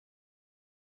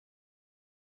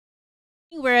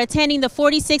We're attending the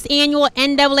 46th Annual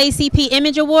NAACP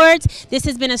Image Awards. This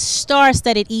has been a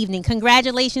star-studded evening.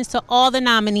 Congratulations to all the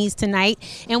nominees tonight,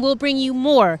 and we'll bring you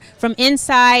more from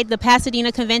inside the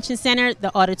Pasadena Convention Center,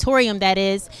 the auditorium that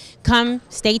is. Come,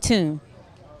 stay tuned.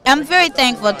 I'm very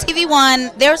thankful. TV One,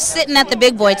 they're sitting at the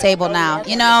big boy table now,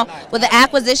 you know, with the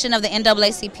acquisition of the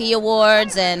NAACP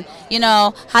Awards and, you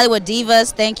know, Hollywood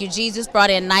Divas, thank you, Jesus, brought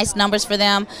in nice numbers for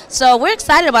them. So we're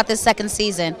excited about this second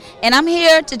season, and I'm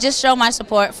here to just show my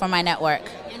support for my network.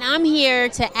 And I'm here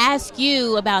to ask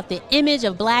you about the image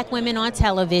of black women on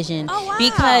television. Oh, wow.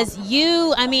 Because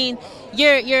you, I mean,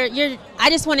 I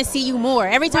just want to see you more.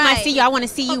 Every time I see you, I want to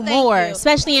see you more,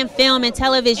 especially in film and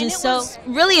television. And it was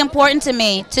really important to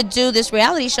me to do this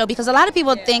reality show because a lot of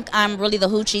people think I'm really the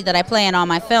hoochie that I play in all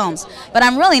my films, but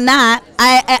I'm really not.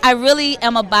 I really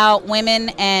am about women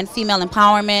and female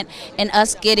empowerment and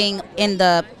us getting in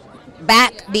the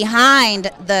back behind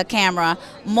the camera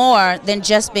more than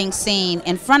just being seen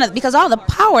in front of, because all the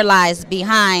power lies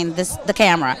behind the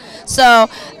camera. So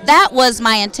that was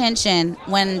my intention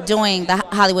when doing the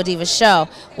Hollywood Divas show,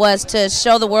 was to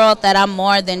show the world that I'm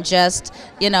more than just,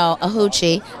 you know, a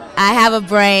hoochie. I have a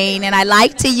brain and I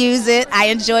like to use it. I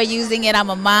enjoy using it.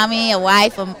 I'm a mommy, a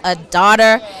wife, a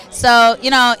daughter. So, you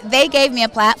know, they gave me a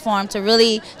platform to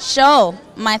really show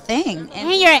my thing. And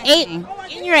you're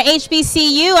at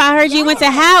HBCU. I heard you went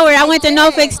to Howard. I went to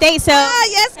Norfolk State. So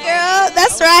yes, girl,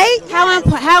 that's right.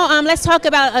 How let's talk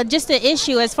about just the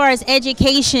issue as far as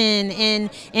education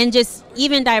and just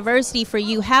even diversity for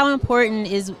you. How important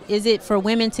is it for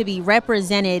women to be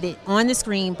represented on the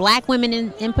screen, black women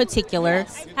in particular?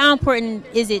 Yes. How important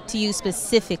is it to you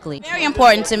specifically? Very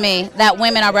important to me that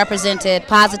women are represented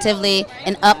positively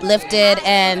and uplifted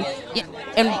and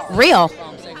real.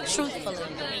 Truthfully.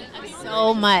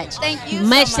 So much. Thank you.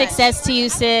 Much so much success to you,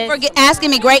 sis. for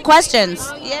asking me great questions.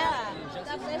 Yeah.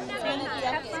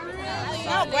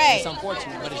 Oh, great. It's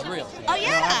unfortunate, but it's real. Oh,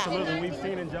 yeah. Absolutely. We've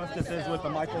seen injustices with the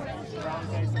Michael Brown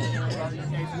case and the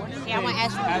Garden case. What do you Yeah, I want to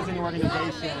think, ask you. as an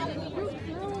organization,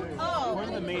 what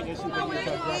are the main issues that you need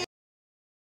to address?